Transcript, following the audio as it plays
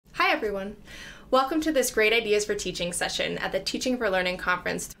Hi everyone! Welcome to this Great Ideas for Teaching session at the Teaching for Learning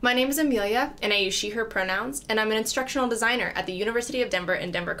conference. My name is Amelia and I use she, her pronouns, and I'm an instructional designer at the University of Denver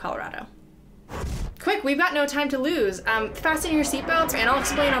in Denver, Colorado. Quick, we've got no time to lose. Fasten your seatbelts and I'll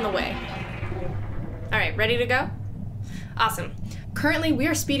explain on the way. All right, ready to go? Awesome. Currently, we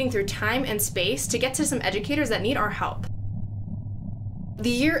are speeding through time and space to get to some educators that need our help. The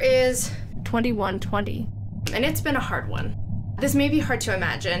year is 2120, and it's been a hard one. This may be hard to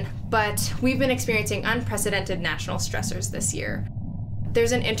imagine, but we've been experiencing unprecedented national stressors this year.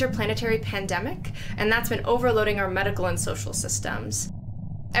 There's an interplanetary pandemic, and that's been overloading our medical and social systems.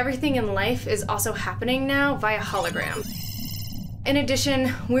 Everything in life is also happening now via hologram. In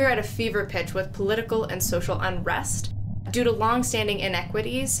addition, we're at a fever pitch with political and social unrest due to long-standing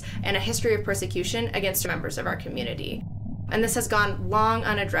inequities and a history of persecution against members of our community. And this has gone long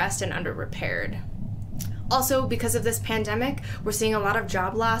unaddressed and under-repaired. Also, because of this pandemic, we're seeing a lot of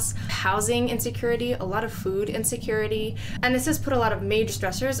job loss, housing insecurity, a lot of food insecurity, and this has put a lot of major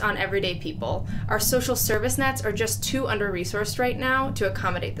stressors on everyday people. Our social service nets are just too under-resourced right now to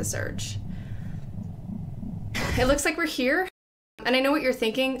accommodate the surge. It looks like we're here, and I know what you're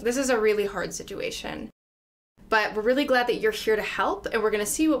thinking, this is a really hard situation. But we're really glad that you're here to help, and we're going to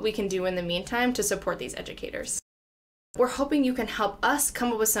see what we can do in the meantime to support these educators. We're hoping you can help us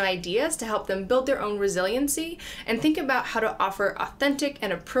come up with some ideas to help them build their own resiliency and think about how to offer authentic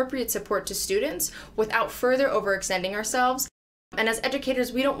and appropriate support to students without further overextending ourselves. And as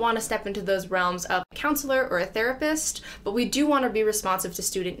educators, we don't want to step into those realms of a counselor or a therapist, but we do want to be responsive to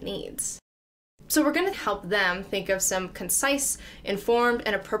student needs. So we're going to help them think of some concise, informed,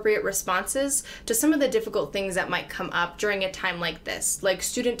 and appropriate responses to some of the difficult things that might come up during a time like this, like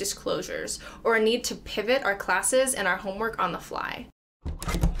student disclosures, or a need to pivot our classes and our homework on the fly.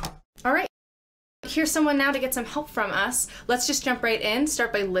 All right, here's someone now to get some help from us. Let's just jump right in,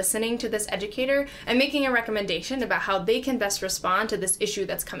 start by listening to this educator and making a recommendation about how they can best respond to this issue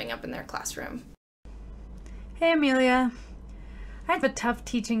that's coming up in their classroom. Hey Amelia, I had a tough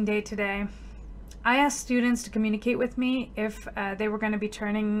teaching day today. I asked students to communicate with me if they were going to be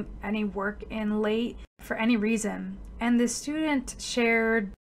turning any work in late for any reason, and the student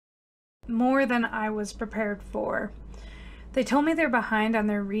shared more than I was prepared for. They told me they're behind on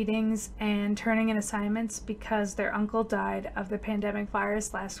their readings and turning in assignments because their uncle died of the pandemic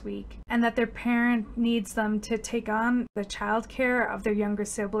virus last week, and that their parent needs them to take on the childcare of their younger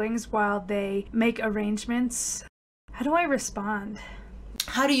siblings while they make arrangements. How do I respond?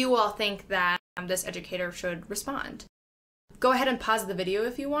 How do you all think that this educator should respond? Go ahead and pause the video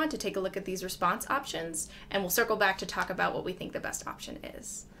if you want to take a look at these response options, and we'll circle back to talk about what we think the best option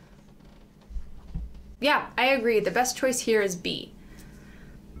is. Yeah, I agree. The best choice here is B.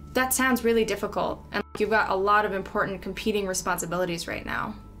 That sounds really difficult, and you've got a lot of important competing responsibilities right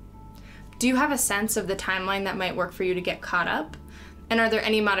now. Do you have a sense of the timeline that might work for you to get caught up? And are there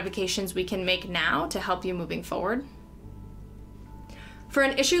any modifications we can make now to help you moving forward? For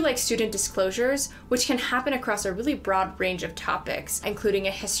an issue like student disclosures, which can happen across a really broad range of topics, including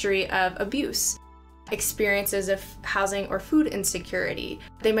a history of abuse, experiences of housing or food insecurity,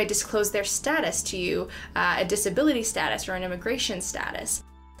 they might disclose their status to you, a disability status or an immigration status.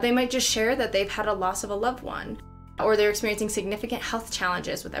 They might just share that they've had a loss of a loved one, or they're experiencing significant health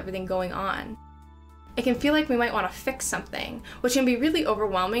challenges with everything going on. It can feel like we might want to fix something, which can be really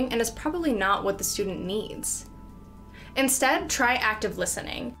overwhelming and is probably not what the student needs. Instead, try active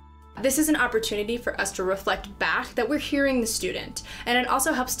listening. This is an opportunity for us to reflect back that we're hearing the student, and it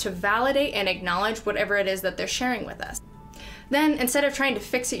also helps to validate and acknowledge whatever it is that they're sharing with us. Then, instead of trying to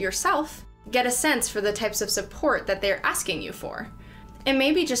fix it yourself, get a sense for the types of support that they're asking you for. It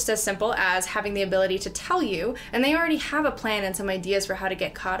may be just as simple as having the ability to tell you, and they already have a plan and some ideas for how to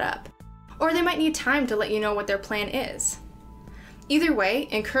get caught up. Or they might need time to let you know what their plan is. Either way,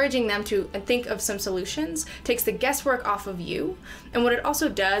 encouraging them to think of some solutions takes the guesswork off of you, and what it also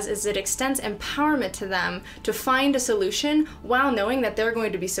does is it extends empowerment to them to find a solution while knowing that they're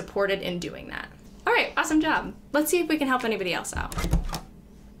going to be supported in doing that. All right, awesome job. Let's see if we can help anybody else out.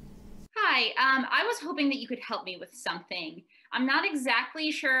 Hi, I was hoping that you could help me with something. I'm not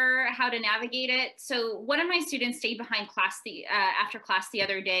exactly sure how to navigate it. So one of my students stayed behind class after class the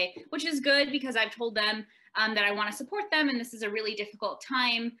other day, which is good because I've told them that I want to support them, and this is a really difficult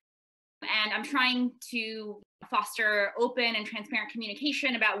time. And I'm trying to foster open and transparent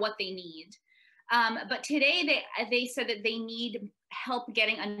communication about what they need. But today they said that they need help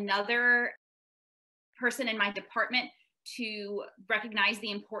getting another person in my department to recognize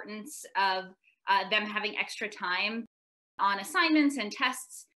the importance of them having extra time on assignments and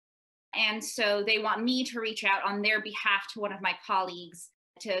tests. And so they want me to reach out on their behalf to one of my colleagues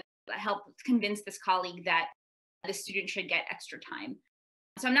to help convince this colleague that the student should get extra time.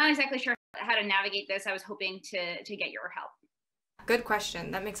 So I'm not exactly sure how to navigate this. I was hoping to get your help. Good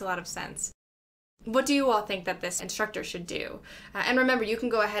question. That makes a lot of sense. What do you all think that this instructor should do? And remember, you can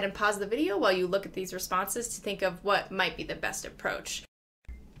go ahead and pause the video while you look at these responses to think of what might be the best approach.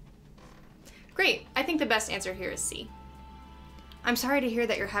 Great. I think the best answer here is C. I'm sorry to hear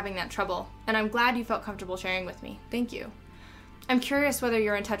that you're having that trouble, and I'm glad you felt comfortable sharing with me. Thank you. I'm curious whether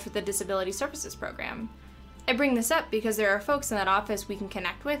you're in touch with the Disability Services Program. I bring this up because there are folks in that office we can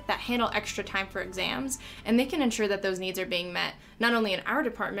connect with that handle extra time for exams, and they can ensure that those needs are being met, not only in our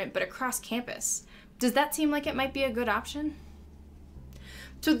department, but across campus. Does that seem like it might be a good option?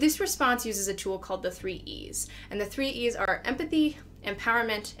 So this response uses a tool called the 3 E's, and the 3 E's are empathy,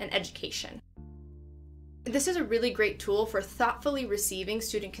 empowerment, and education. This is a really great tool for thoughtfully receiving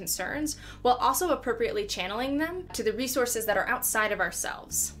student concerns while also appropriately channeling them to the resources that are outside of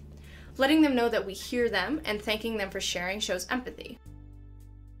ourselves. Letting them know that we hear them and thanking them for sharing shows empathy.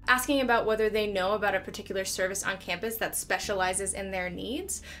 Asking about whether they know about a particular service on campus that specializes in their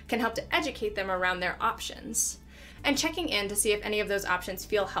needs can help to educate them around their options. And checking in to see if any of those options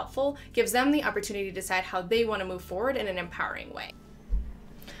feel helpful gives them the opportunity to decide how they want to move forward in an empowering way.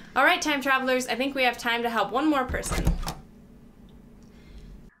 All right, time travelers, I think we have time to help one more person.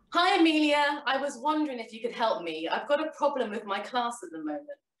 Hi, Amelia. I was wondering if you could help me. I've got a problem with my class at the moment.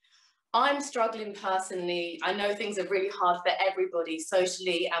 I'm struggling personally. I know things are really hard for everybody,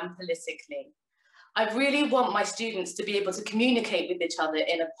 socially and politically. I really want my students to be able to communicate with each other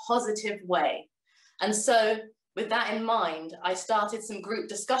in a positive way. And so with that in mind, I started some group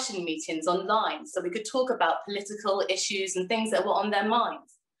discussion meetings online so we could talk about political issues and things that were on their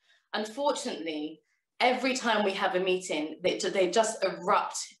minds. Unfortunately, every time we have a meeting, they just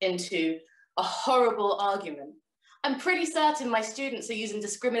erupt into a horrible argument. I'm pretty certain my students are using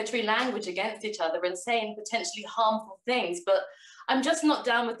discriminatory language against each other and saying potentially harmful things, but I'm just not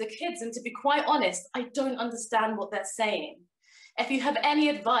down with the kids. And to be quite honest, I don't understand what they're saying. If you have any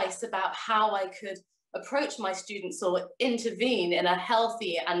advice about how I could approach my students or intervene in a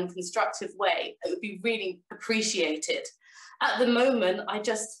healthy and constructive way, it would be really appreciated. At the moment, I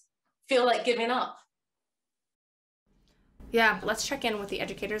just feel like giving up. Yeah, let's check in with the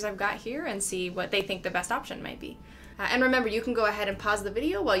educators I've got here and see what they think the best option might be. And remember, you can go ahead and pause the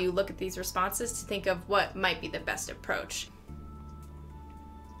video while you look at these responses to think of what might be the best approach.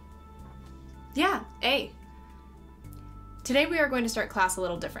 Yeah, A. Today we are going to start class a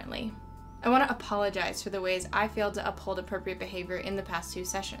little differently. I want to apologize for the ways I failed to uphold appropriate behavior in the past 2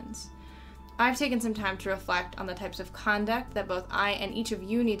 sessions. I've taken some time to reflect on the types of conduct that both I and each of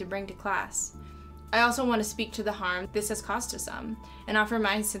you need to bring to class. I also want to speak to the harm this has caused to some and offer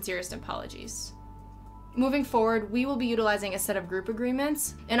my sincerest apologies. Moving forward, we will be utilizing a set of group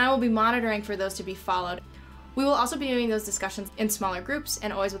agreements, and I will be monitoring for those to be followed. We will also be doing those discussions in smaller groups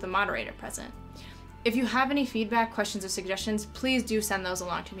and always with a moderator present. If you have any feedback, questions, or suggestions, please do send those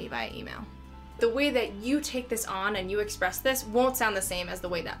along to me via email. The way that you take this on and you express this won't sound the same as the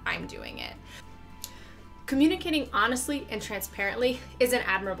way that I'm doing it. Communicating honestly and transparently is an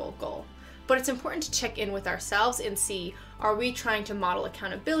admirable goal. But it's important to check in with ourselves and see, are we trying to model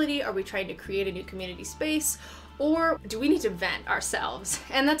accountability? Are we trying to create a new community space? Or do we need to vent ourselves?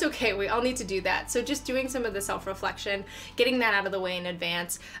 And that's okay, we all need to do that. So just doing some of the self-reflection, getting that out of the way in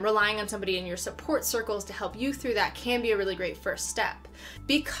advance, relying on somebody in your support circles to help you through that can be a really great first step.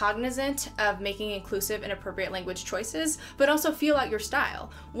 Be cognizant of making inclusive and appropriate language choices, but also feel out your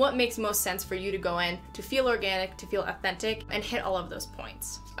style. What makes most sense for you to go in to feel organic, to feel authentic, and hit all of those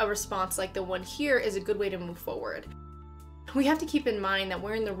points. A response like the one here is a good way to move forward. We have to keep in mind that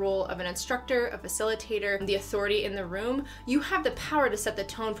we're in the role of an instructor, a facilitator, the authority in the room. You have the power to set the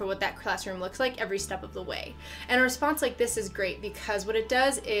tone for what that classroom looks like every step of the way. And a response like this is great because what it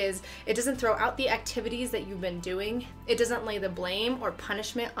does is it doesn't throw out the activities that you've been doing. It doesn't lay the blame or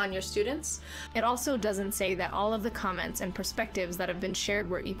punishment on your students. It also doesn't say that all of the comments and perspectives that have been shared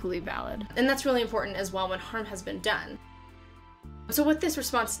were equally valid. And that's really important as well when harm has been done. So what this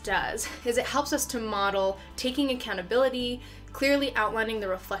response does is it helps us to model taking accountability, clearly outlining the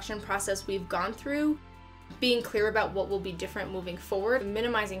reflection process we've gone through, being clear about what will be different moving forward,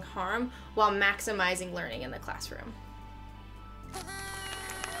 minimizing harm while maximizing learning in the classroom.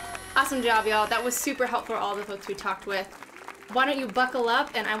 Awesome job, y'all. That was super helpful for all the folks we talked with. Why don't you buckle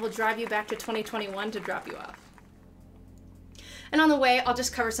up and I will drive you back to 2021 to drop you off. And on the way, I'll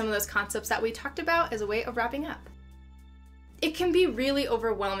just cover some of those concepts that we talked about as a way of wrapping up. It can be really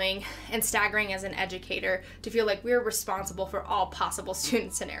overwhelming and staggering as an educator to feel like we're responsible for all possible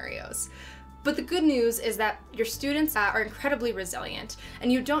student scenarios. But the good news is that your students are incredibly resilient,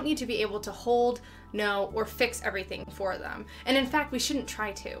 and you don't need to be able to hold, know, or fix everything for them. And in fact, we shouldn't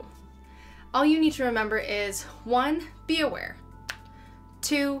try to. All you need to remember is 1, be aware.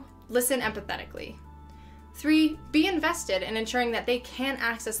 2, listen empathetically. 3, be invested in ensuring that they can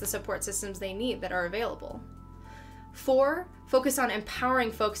access the support systems they need that are available. 4, focus on empowering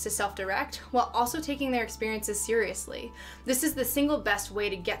folks to self-direct while also taking their experiences seriously. This is the single best way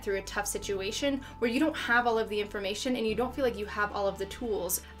to get through a tough situation where you don't have all of the information and you don't feel like you have all of the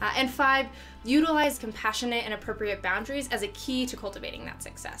tools. And 5, utilize compassionate and appropriate boundaries as a key to cultivating that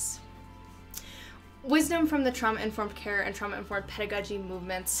success. Wisdom from the trauma-informed care and trauma-informed pedagogy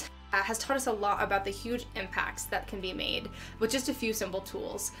movements has taught us a lot about the huge impacts that can be made with just a few simple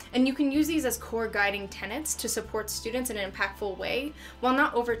tools. And you can use these as core guiding tenets to support students in an impactful way while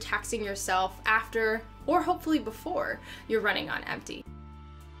not overtaxing yourself after, or hopefully before, you're running on empty.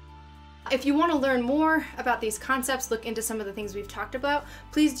 If you want to learn more about these concepts, look into some of the things we've talked about,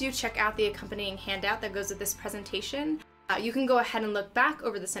 please do check out the accompanying handout that goes with this presentation. You can go ahead and look back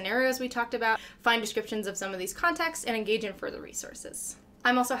over the scenarios we talked about, find descriptions of some of these contexts, and engage in further resources.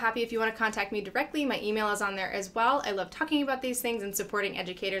 I'm also happy if you want to contact me directly. My email is on there as well. I love talking about these things and supporting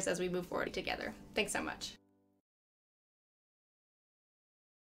educators as we move forward together. Thanks so much.